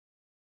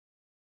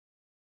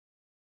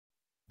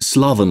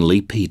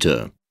Slovenly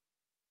Peter.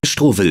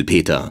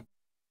 Struwwelpeter.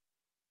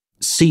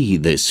 See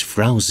this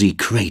frowsy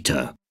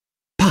crater.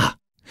 Pah!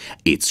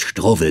 It's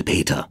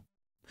Struwwelpeter.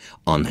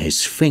 On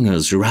his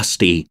fingers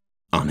rusty,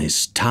 on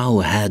his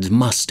tow head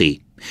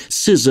musty,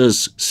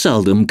 scissors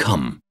seldom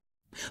come.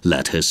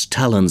 Let his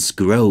talents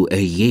grow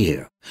a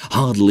year,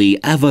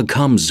 hardly ever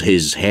comes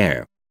his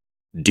hair.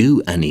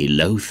 Do any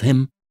loathe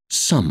him?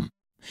 Some.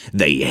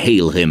 They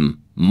hail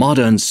him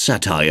modern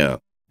satire,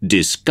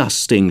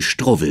 disgusting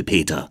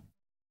Struwwelpeter.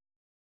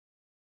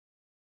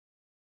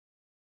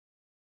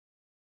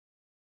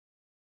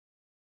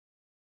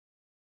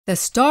 The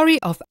Story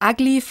of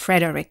Ugly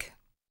Frederick.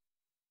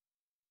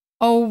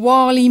 Oh,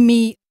 Wally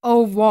me,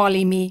 oh,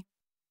 Wally me,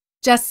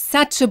 just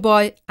such a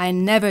boy I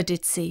never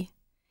did see.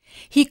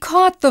 He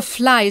caught the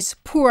flies,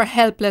 poor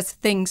helpless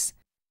things,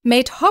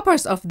 made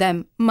hoppers of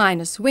them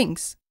minus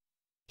wings.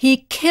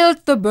 He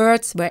killed the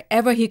birds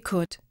wherever he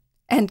could,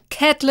 and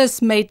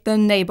catless made the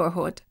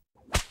neighborhood.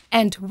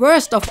 And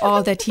worst of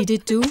all that he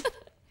did do,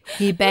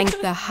 he banged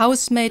the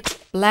housemaid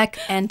black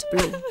and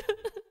blue.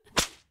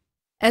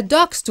 A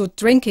dog stood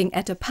drinking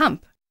at a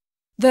pump.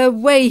 The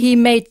way he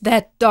made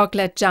that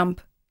doglet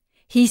jump!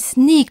 He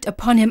sneaked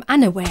upon him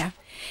unaware.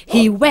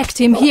 He whacked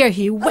him here,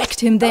 he whacked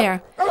him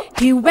there.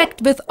 He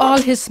whacked with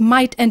all his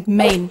might and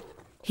main.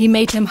 He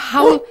made him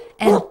howl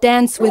and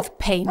dance with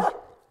pain.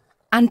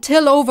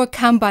 Until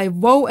overcome by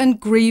woe and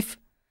grief,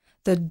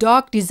 the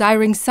dog,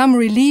 desiring some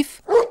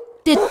relief,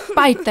 did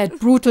bite that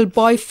brutal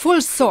boy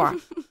full sore,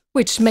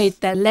 which made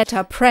the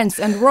latter prance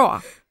and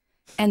roar.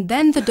 And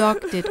then the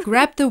dog did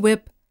grab the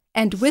whip,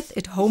 and with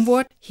it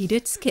homeward he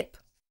did skip.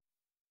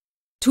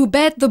 To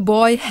bed the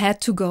boy had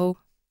to go,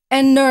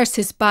 and nurse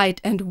his bite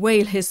and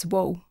wail his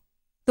woe,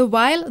 the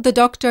while the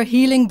doctor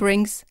healing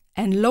brings,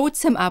 and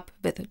loads him up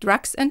with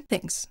drugs and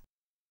things.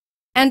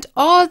 And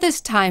all this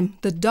time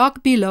the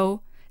dog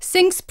below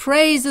sings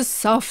praises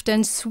soft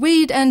and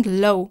sweet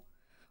and low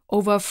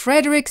over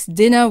Frederick's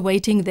dinner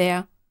waiting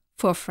there,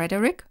 for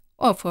Frederick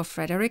or for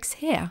Frederick's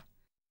hair.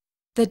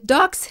 The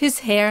dog's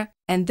his hair,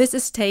 and this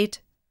estate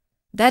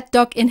that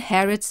dog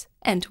inherits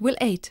and will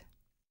aid.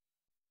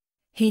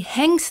 He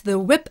hangs the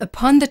whip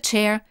upon the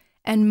chair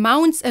and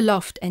mounts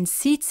aloft and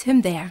seats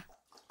him there.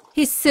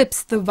 He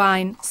sips the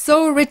wine,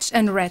 so rich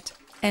and red,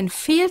 and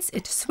feels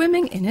it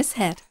swimming in his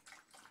head.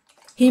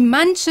 He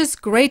munches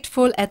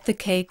grateful at the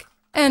cake,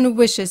 and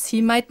wishes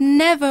he might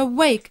never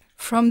wake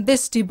from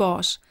this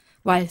debauch,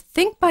 while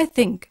think by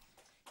think,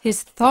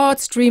 his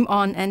thoughts dream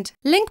on, and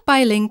link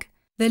by link,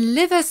 the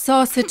liver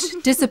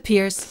sausage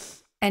disappears,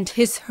 and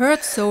his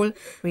hurt soul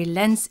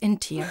relents in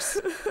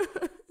tears.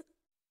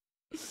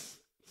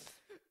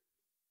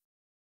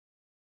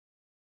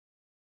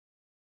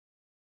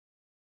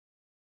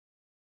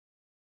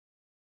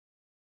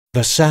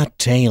 The Sad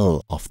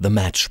Tale of the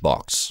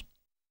Matchbox.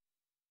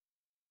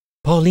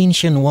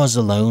 Paulinchen was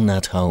alone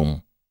at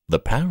home. The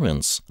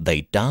parents,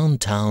 they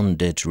downtown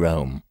did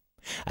roam.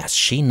 As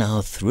she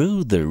now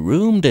through the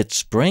room did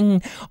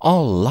spring,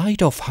 all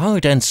light of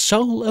heart and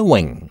soul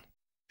a-wing,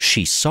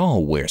 she saw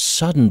where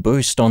sudden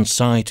burst on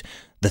sight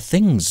the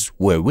things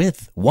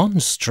wherewith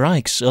one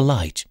strikes a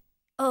light.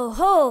 "Oh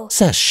ho!"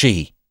 says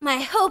she, "my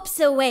hopes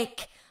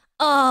awake.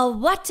 Oh,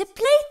 what a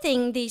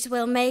plaything these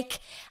will make!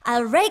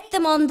 I'll rake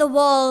them on the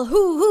wall,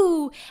 hoo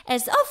hoo,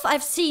 as oft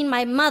I've seen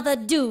my mother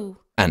do."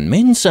 And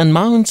Mince and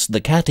Mounce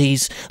the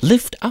catties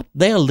lift up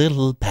their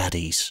little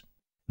paddies.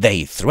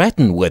 They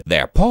threaten with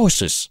their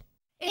paws.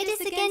 "It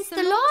is against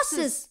the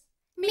losses.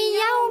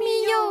 Meow,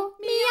 meow,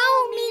 meow,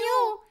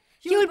 meow.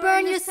 You'll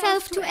burn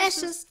yourself to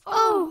ashes,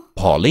 oh."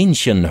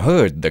 Paulinchen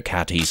heard the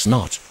catties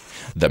not.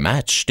 The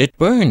match did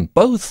burn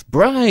both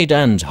bright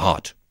and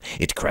hot.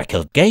 It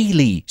crackled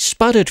gaily,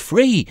 sputtered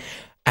free,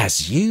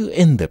 as you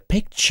in the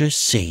picture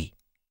see.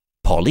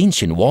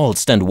 Paulinchen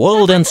waltzed and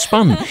whirled and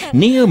spun,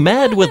 near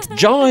mad with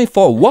joy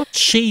for what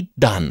she'd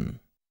done.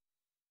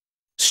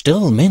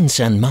 Still Mince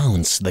and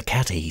Mounce the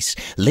catties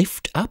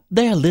lift up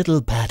their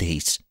little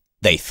paddies.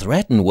 They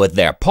threaten with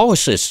their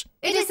paws.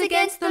 "It is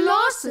against the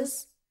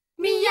losses.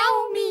 Meow,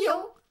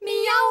 meow,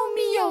 meow,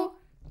 meow.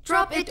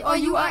 Drop it or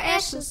you are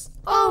ashes,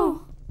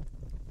 oh."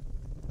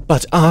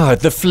 But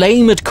the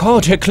flame it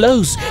caught her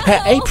close, her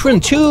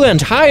apron too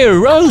and higher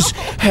rose.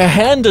 Her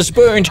hand is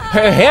burned,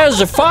 her hair's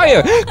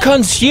afire,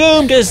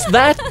 consumed is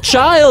that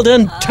child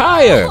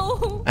entire.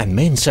 And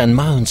Mince and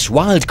Mounce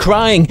wild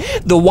crying,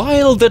 the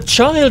while the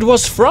child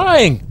was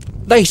frying,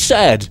 they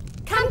said,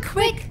 "Come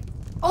quick,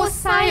 oh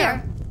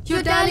sire,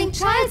 your darling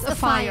child's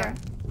afire.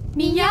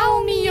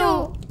 Meow,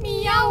 meow,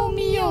 meow,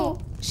 meow.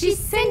 She's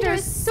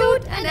cinders,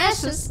 soot and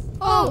ashes,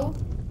 oh."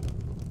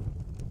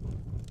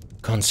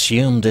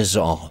 Consumed is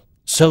all,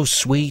 so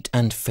sweet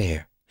and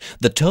fair,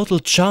 the total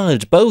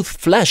child, both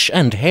flesh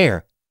and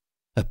hair.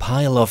 A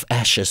pile of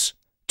ashes,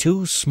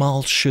 2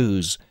 small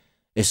shoes,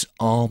 is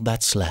all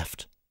that's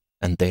left,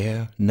 and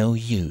they're no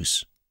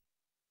use.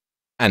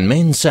 And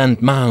Mince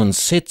and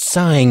Mounce sit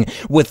sighing,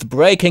 with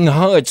breaking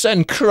hearts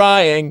and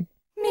crying,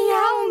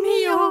 "Meow,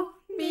 meow,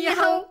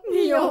 meow,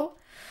 meow.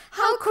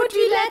 How could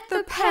we let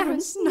the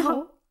parents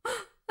know?"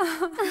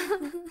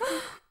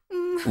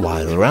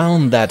 while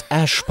round that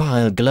ash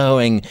pile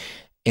glowing,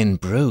 in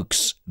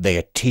brooks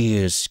their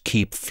tears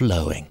keep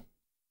flowing.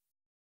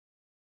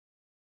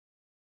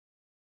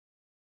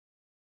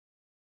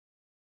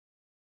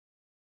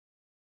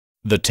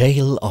 The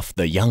Tale of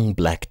the Young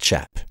Black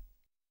Chap.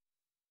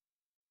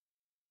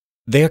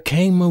 There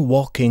came a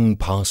walking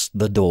past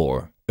the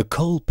door, a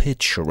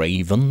coal-pitch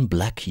raven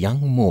black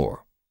young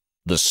Moor.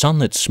 The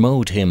sun it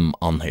smote him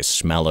on his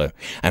smeller,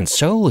 and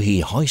so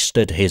he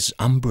hoisted his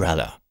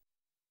umbrella.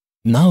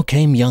 Now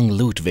came young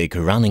Ludwig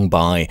running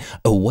by,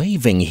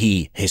 a-waving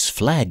he his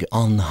flag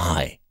on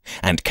high,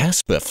 and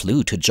Caspar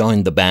flew to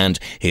join the band,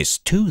 his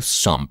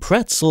toothsome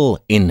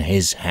pretzel in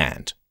his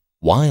hand.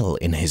 While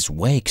in his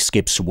wake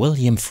skips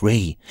William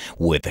Free,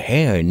 with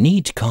hair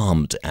neat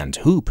combed and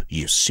hoop,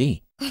 you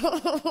see.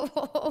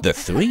 The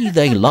three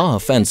they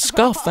laugh and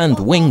scoff and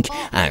wink,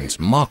 and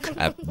mock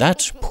at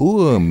that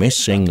poor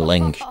missing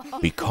link,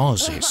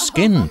 because his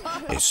skin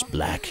is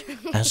black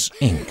as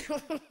ink.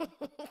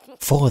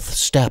 Forth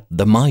stepped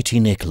the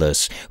mighty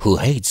Nicholas, who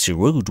hates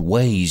rude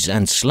ways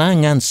and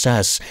slang and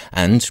sass,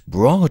 and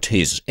brought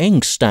his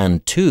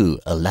inkstand too,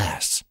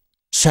 alas.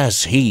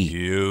 Says he,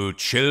 "You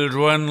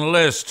children,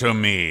 list to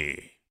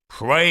me.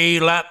 Pray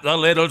let the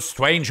little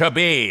stranger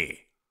be.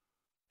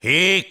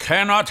 He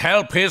cannot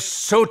help his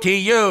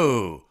sooty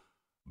hue.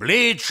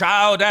 Bleach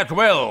out at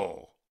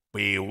will,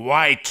 be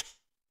white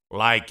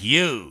like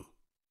you."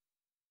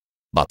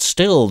 But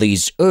still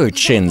these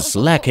urchins,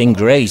 lacking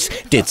grace,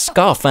 did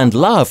scoff and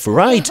laugh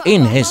right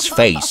in his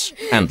face,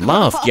 and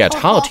laughed yet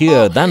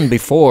heartier than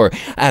before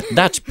at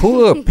that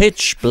poor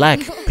pitch-black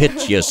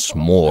piteous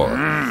Moor.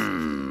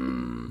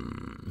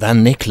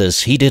 Then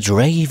Nicholas he did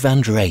rave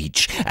and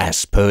rage,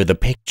 as per the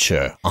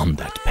picture on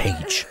that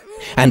page,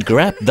 and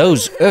grabbed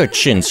those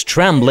urchins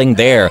trembling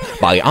there,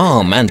 by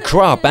arm and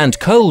crop and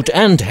coat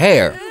and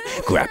hair.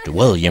 Grabbed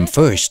William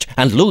first,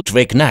 and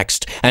Ludwig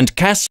next, and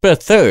Caspar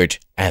third,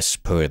 as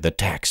per the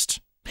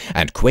text.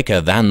 And quicker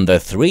than the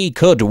three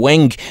could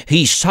wink,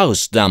 he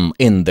soused them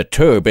in the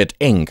turbid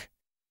ink.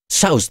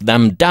 Soused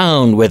them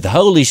down with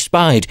holy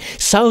spite,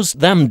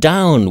 soused them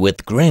down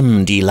with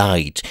grim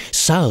delight,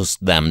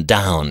 soused them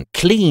down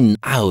clean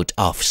out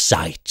of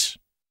sight.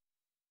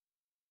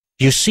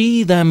 You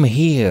see them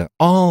here,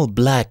 all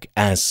black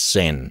as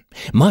sin,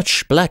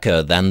 much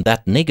blacker than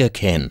that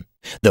niggerkin,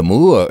 the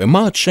Moor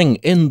marching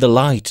in the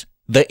light,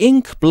 the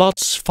ink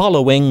blots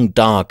following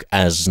dark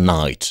as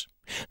night.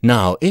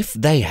 Now if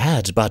they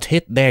had but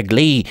hid their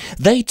glee,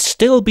 they'd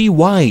still be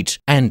white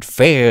and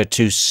fair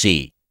to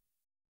see.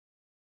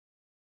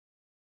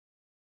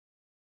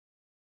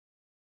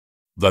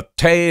 The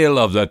Tale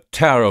of the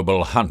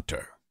Terrible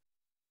Hunter.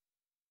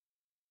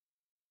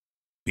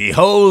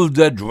 Behold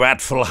the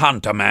dreadful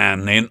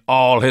hunter-man in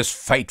all his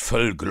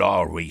fateful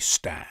glory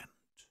stand.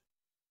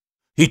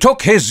 He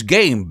took his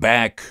game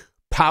bag,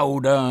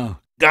 powder,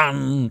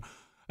 gun,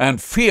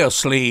 and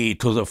fiercely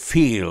to the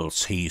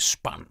fields he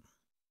spun.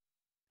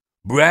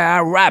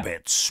 Brer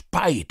rabbits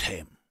spied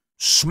him,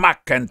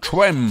 smack and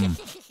trim,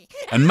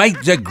 and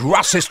made the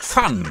grossest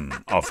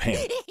fun of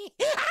him.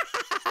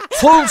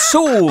 Full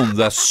soon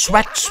the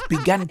sweat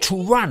began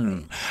to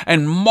run,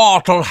 and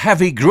mortal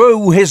heavy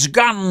grew his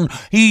gun.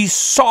 He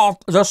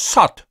sought the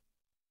sot,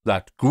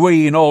 that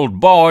green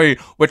old boy,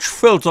 which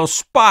filled the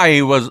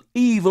spy with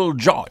evil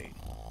joy.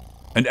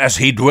 And as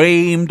he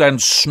dreamed and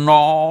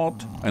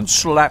snored and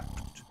slept,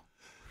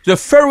 the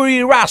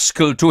furry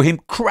rascal to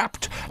him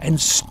crept, and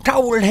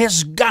stole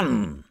his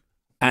gun,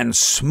 and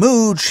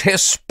smooched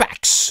his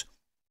specs,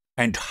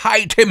 and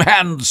hied him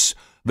hence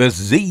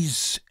with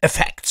these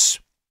effects.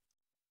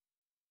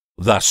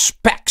 The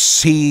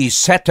specs he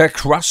set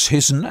across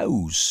his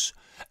nose,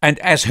 and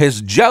as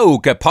his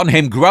joke upon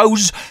him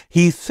grows,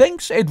 he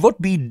thinks it would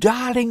be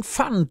darling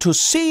fun to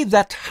see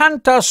that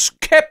hunter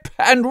skip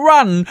and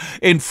run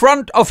in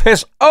front of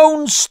his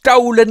own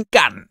stolen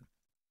gun.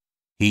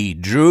 He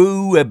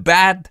drew a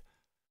bed,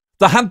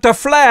 the hunter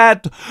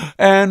fled,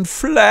 and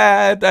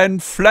fled,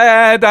 and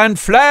fled, and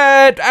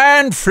fled,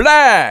 and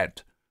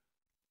fled,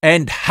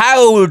 and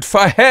howled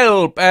for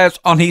help as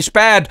on he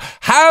sped,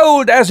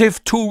 howled as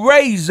if to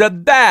raise the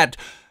dead.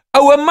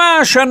 O'er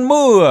marsh and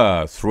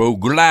moor, through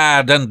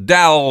glade and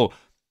dell,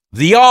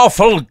 the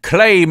awful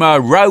clamour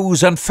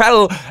rose and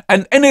fell,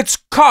 and in its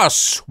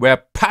course,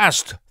 where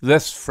past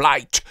this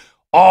flight,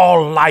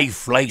 all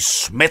life lay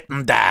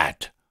smitten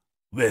dead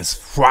with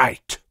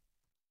fright.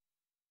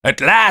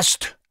 At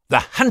last the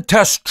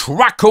hunter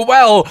struck a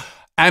well,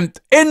 and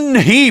in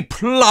he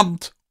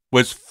plumped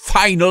with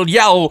final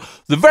yell,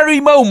 the very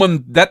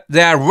moment that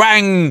there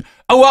rang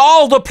o'er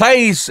all the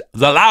place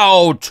the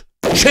loud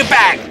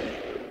shebang.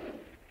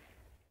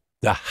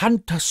 The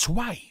hunter's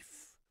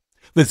wife,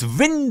 with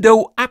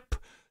window up,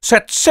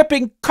 sat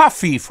sipping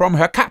coffee from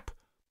her cup.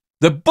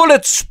 The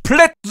bullet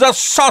split the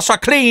saucer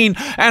clean,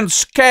 and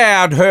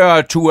scared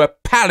her to a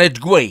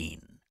pallid green.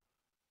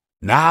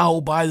 Now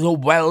by the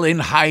well in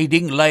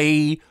hiding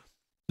lay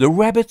the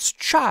rabbit's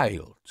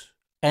child,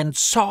 and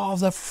saw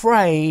the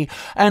fray,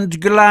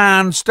 and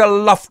glanced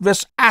aloft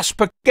with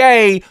aspect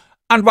gay,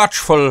 and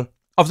watchful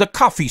of the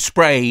coffee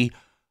spray,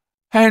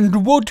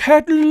 and would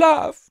had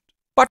laughed,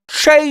 but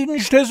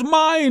changed his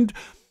mind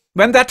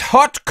when that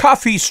hot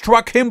coffee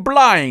struck him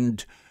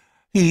blind.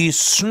 He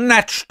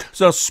snatched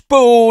the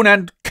spoon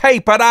and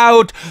capered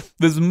out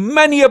with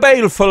many a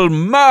baleful,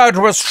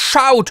 murderous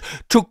shout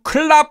to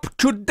club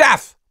to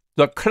death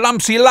the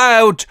clumsy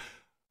lout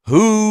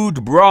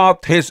who'd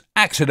brought his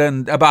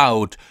accident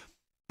about.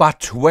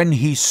 But when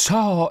he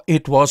saw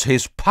it was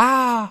his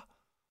pa,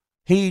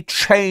 he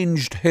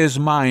changed his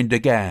mind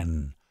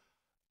again.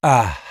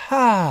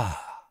 Aha!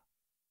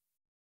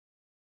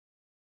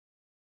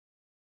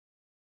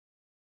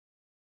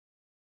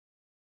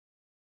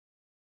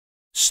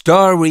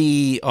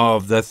 Story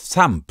of the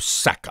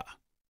Thumbsucker.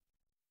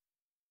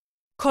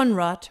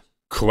 Conrad,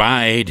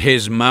 Cried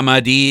his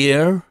mamma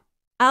dear,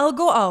 I'll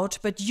go out,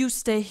 but you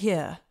stay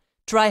here.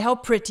 Try how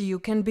pretty you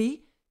can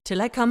be,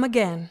 till I come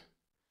again.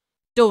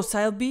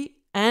 Docile be,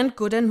 and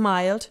good and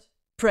mild.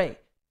 Pray,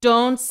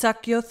 don't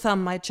suck your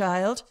thumb, my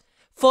child,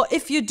 for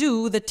if you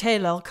do, the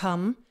tailor'll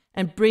come,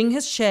 and bring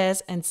his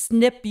shears and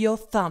snip your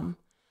thumb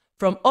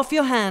from off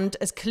your hand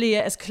as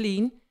clear as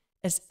clean,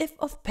 as if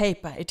of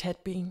paper it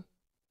had been.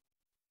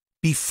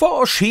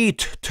 Before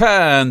she'd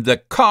turned the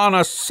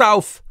corner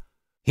south,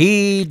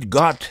 he'd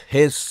got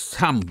his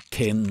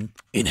thumbkin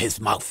in his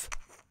mouth.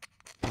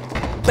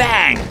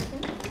 Bang!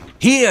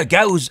 Here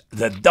goes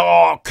the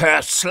door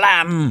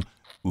kerslam.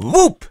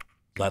 Whoop!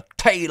 The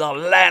tailor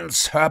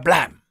lands her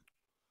blam.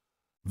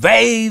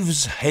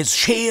 Waves his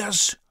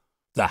shears,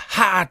 the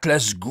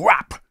heartless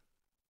grub,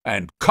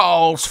 and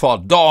calls for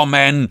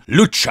doorman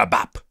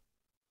Lutshabab.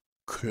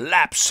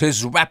 Claps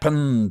his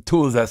weapon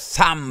to the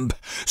thumb,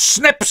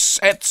 snips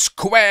it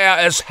square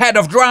as head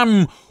of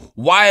drum,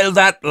 while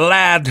that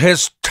lad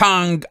his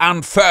tongue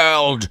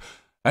unfurled,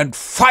 and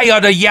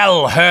fired a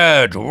yell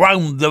heard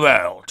round the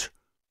world.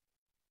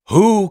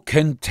 Who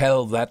can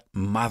tell that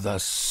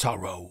mother's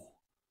sorrow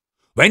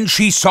when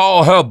she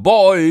saw her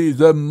boy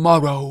the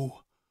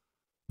morrow?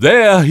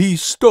 There he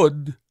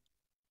stood,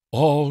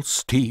 all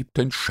steeped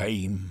in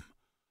shame,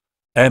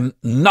 and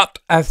not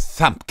a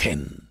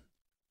thumbkin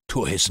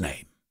to his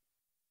name.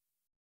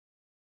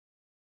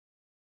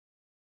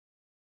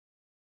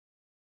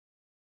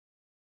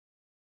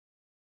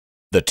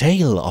 The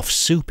Tale of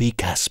Soupy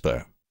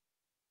Casper.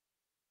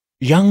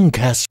 Young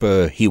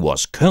Casper, he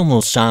was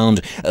kernel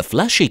sound, a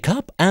fleshy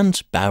cup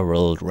and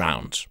barreled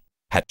round.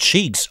 Had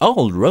cheeks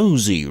all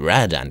rosy,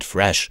 red and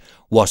fresh,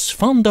 was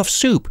fond of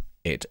soup,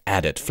 it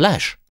added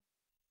flesh.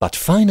 But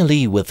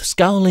finally with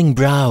scowling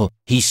brow,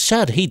 he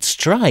said he'd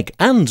strike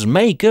and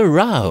make a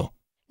row.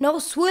 No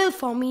swill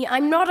for me,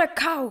 I'm not a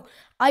cow.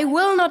 I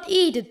will not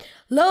eat it,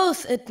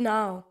 loathe it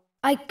now.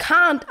 I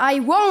can't,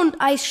 I won't,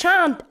 I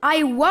shan't,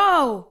 I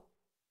vow.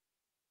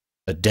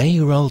 A day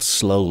rolled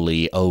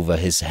slowly over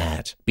his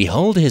head.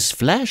 Behold, his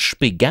flesh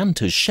began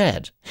to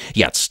shed.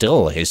 Yet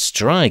still his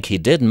strike he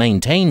did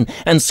maintain,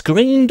 and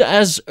screamed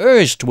as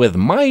erst with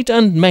might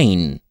and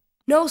main.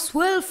 No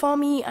swill for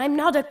me, I'm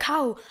not a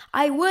cow.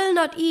 I will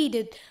not eat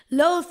it,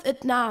 loathe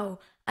it now.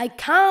 I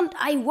can't,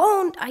 I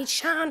won't, I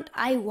shan't,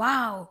 I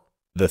vow.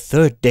 The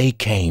third day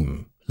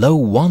came, lo,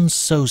 once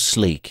so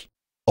sleek.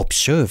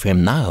 Observe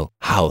him now,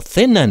 how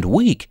thin and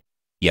weak.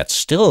 Yet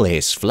still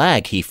his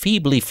flag he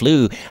feebly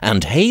flew,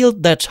 and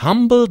hailed that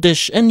humble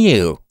dish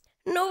anew.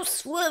 No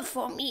swill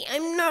for me,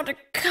 I'm not a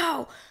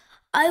cow.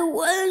 I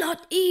will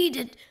not eat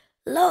it,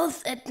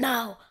 loathe it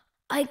now.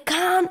 I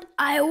can't,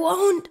 I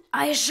won't,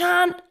 I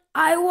shan't,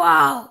 I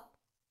vow.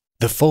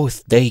 The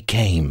fourth day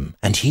came,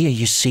 and here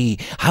you see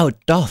how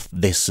doth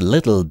this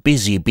little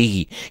busy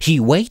bee. He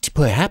weighed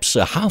perhaps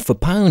a half a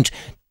pound.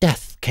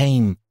 Death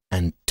came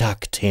and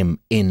tucked him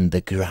in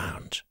the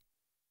ground.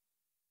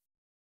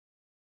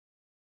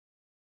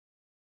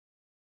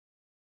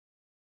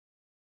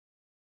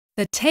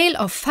 The Tale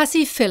of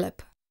Fussy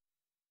Philip.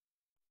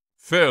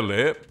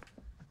 Philip,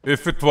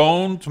 if it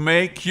won't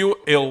make you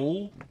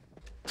ill,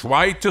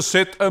 try to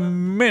sit a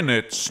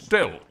minute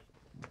still.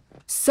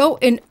 So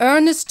in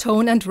earnest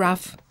tone and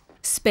rough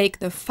spake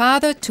the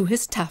father to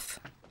his tough,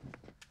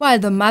 while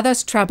the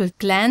mother's troubled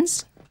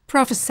glance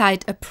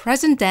prophesied a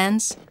present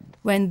dance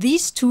when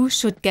these two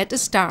should get a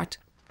start.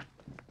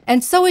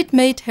 And so it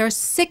made her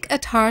sick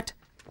at heart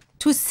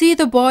to see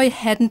the boy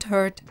hadn't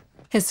heard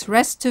his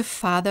restive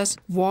father's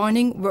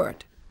warning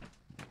word.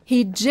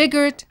 He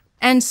jiggered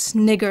and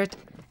sniggered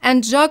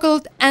and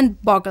joggled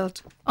and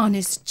boggled on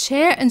his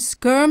chair and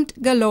skirmed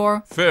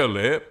galore.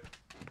 Philip,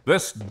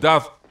 this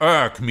doth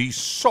irk me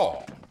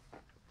sore.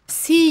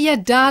 See ya,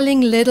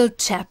 darling little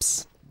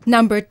chaps.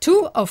 Number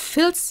 2 of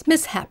Phil's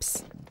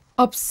mishaps.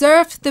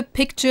 Observe the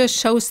picture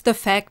shows the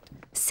fact.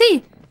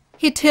 See,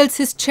 he tilts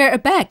his chair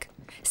aback.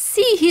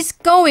 See, he's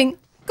gone.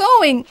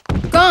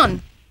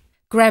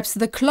 Grabs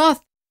the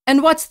cloth,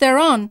 and what's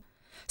thereon?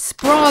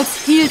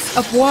 Sprawls heels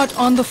upward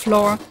on the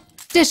floor.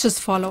 Dishes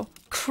follow,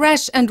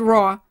 crash and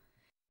roar.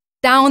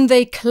 Down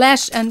they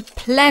clash and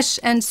plash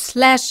and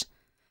slash.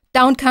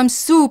 Down comes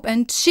soup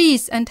and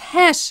cheese and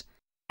hash,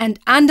 and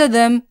under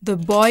them the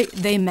boy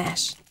they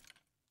mash.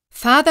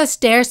 Father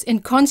stares in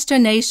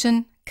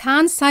consternation,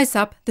 can't size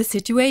up the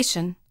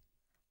situation.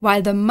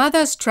 while the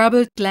mother's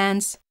troubled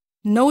glance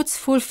notes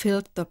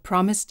fulfilled the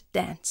promised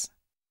dance.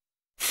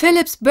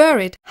 Philip's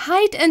buried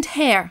hide and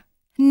hair,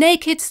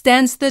 naked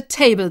stands the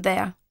table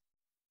there.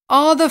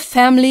 All the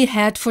family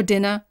had for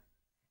dinner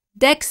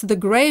decks the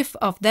grave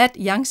of that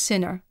young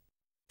sinner.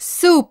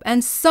 Soup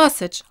and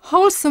sausage,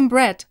 wholesome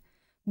bread,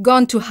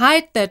 gone to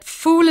hide that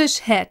foolish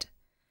head.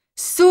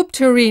 Soup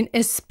tureen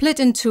is split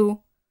in two.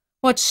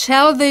 What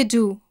shall they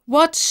do?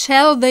 What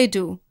shall they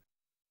do?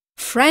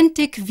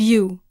 Frantic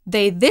view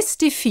they this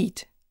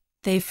defeat.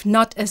 They've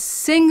not a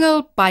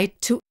single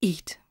bite to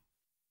eat.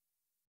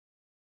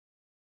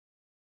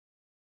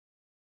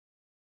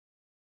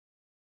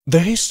 The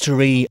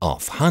history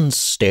of Hans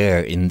Stare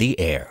in the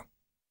Air.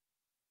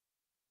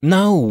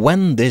 Now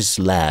when this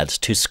lad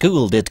to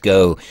school did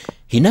go,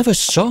 he never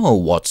saw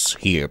what's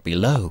here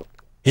below.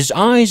 His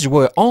eyes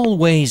were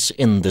always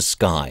in the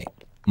sky.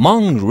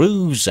 'Mong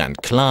roofs and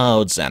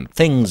clouds and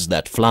things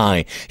that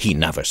fly, he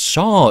never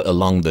saw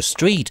along the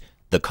street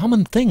the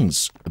common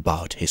things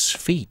about his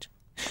feet.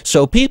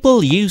 So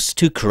people used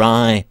to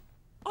cry,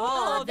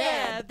 Oh,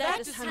 there, that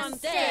is Hans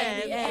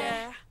Stare in the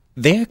air.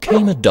 There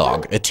came a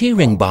dog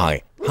a-tearing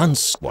by.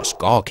 Hans was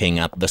gawking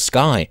at the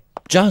sky,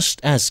 just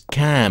as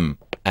calm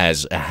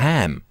as a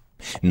ham.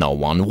 No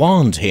one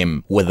warned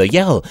him with a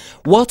yell.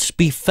 What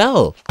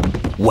befell?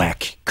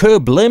 Whack,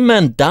 kerblim,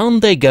 and down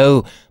they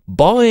go,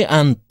 boy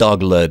and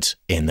doglet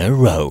in a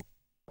row.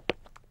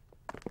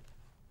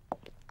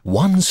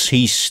 Once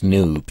he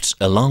snooped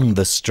along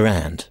the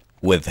strand,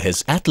 with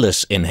his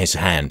atlas in his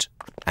hand,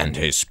 and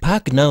his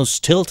pack nose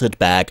tilted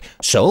back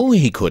so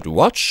he could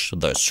watch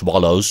the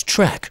swallow's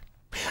track,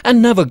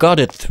 and never got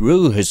it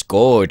through his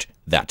gourd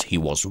that he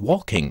was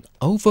walking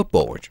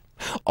overboard.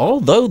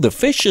 Although the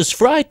fishes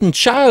frightened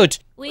shout,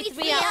 We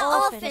three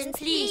are orphans,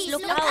 please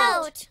look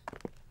out.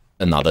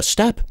 Another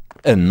step,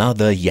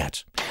 another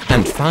yet,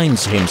 and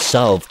finds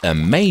himself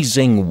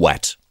amazing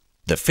wet.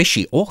 The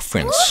fishy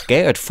orphans,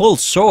 scared full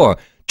sore,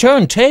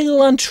 turn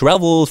tail and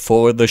travel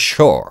for the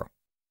shore.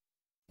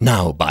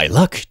 Now by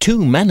luck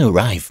 2 men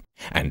arrive,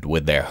 and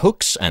with their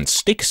hooks and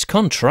sticks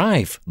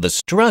contrive the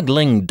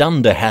struggling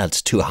dunderhead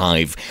to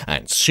hive,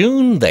 and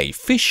soon they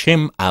fish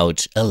him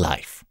out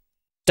alive.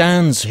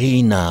 Stands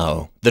he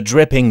now, the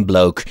dripping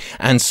bloke,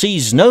 and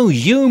sees no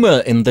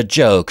humour in the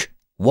joke.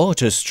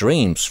 Water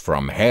streams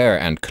from hair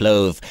and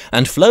clothes,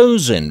 and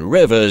flows in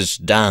rivers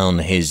down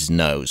his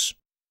nose.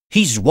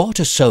 He's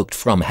water-soaked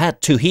from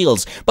head to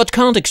heels, but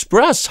can't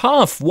express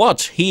half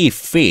what he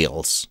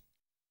feels.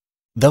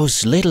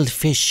 Those little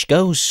fish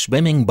go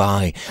swimming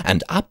by,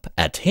 and up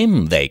at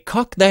him they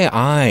cock their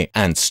eye,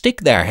 and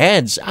stick their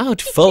heads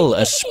out full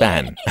a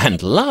span,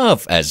 and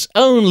laugh as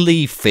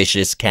only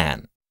fishes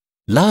can.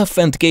 Laugh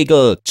and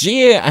giggle,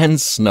 jeer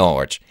and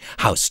snort.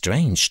 How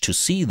strange to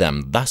see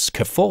them thus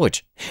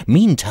cavort.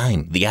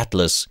 Meantime the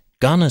Atlas,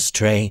 gone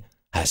astray,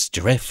 has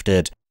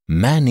drifted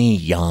many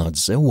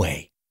yards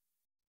away.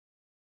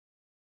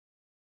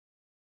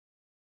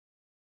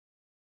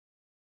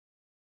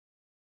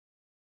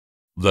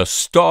 The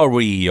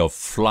Story of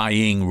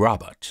Flying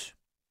Robert.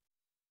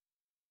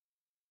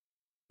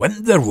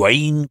 When the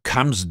rain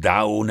comes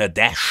down a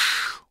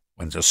dash,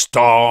 when the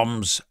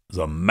storms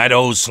the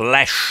meadows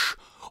lash,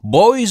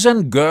 boys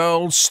and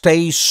girls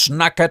stay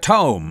snug at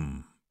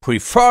home,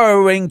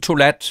 preferring to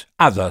let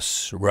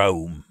others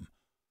roam.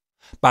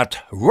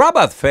 But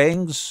Robert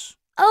thinks,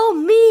 Oh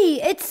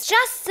me, it's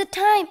just the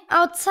time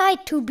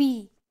outside to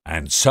be.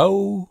 and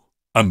so,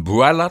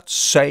 umbrellaed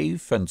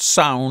safe and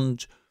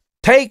sound,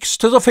 takes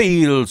to the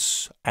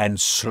fields and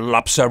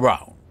slops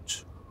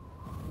around.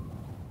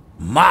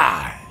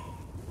 My!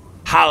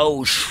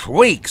 How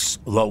shrieks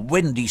the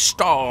windy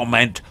storm,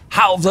 and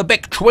how the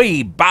big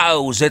tree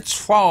bows its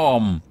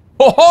form.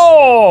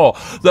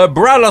 Ho-ho! The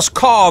umbrellas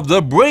carve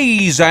the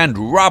breeze,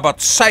 and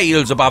Robert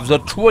sails above the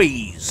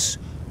trees.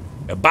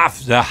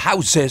 Above the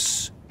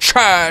houses,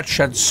 church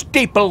and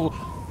steeple,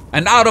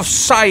 and out of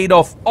sight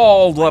of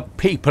all the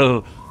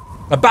people.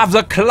 Above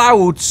the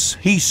clouds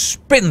he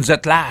spins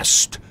at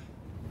last.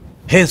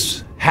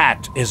 His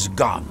hat is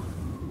gone,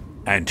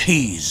 and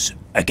he's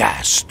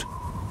aghast.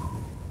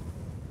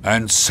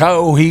 And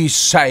so he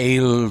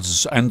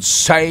sails and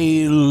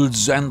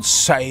sails and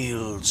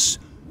sails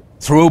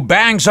through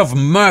banks of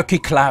murky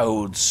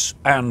clouds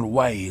and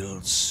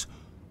wails,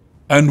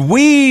 and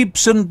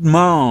weeps and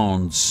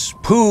moans,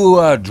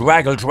 poor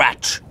draggled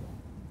rat,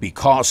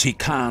 because he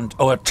can't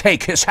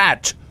o'ertake his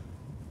hat.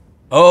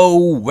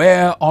 Oh,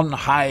 where on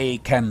high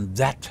can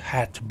that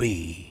hat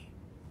be?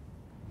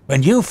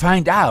 When you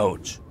find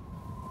out,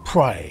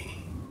 pray,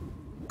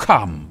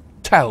 come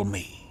tell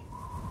me.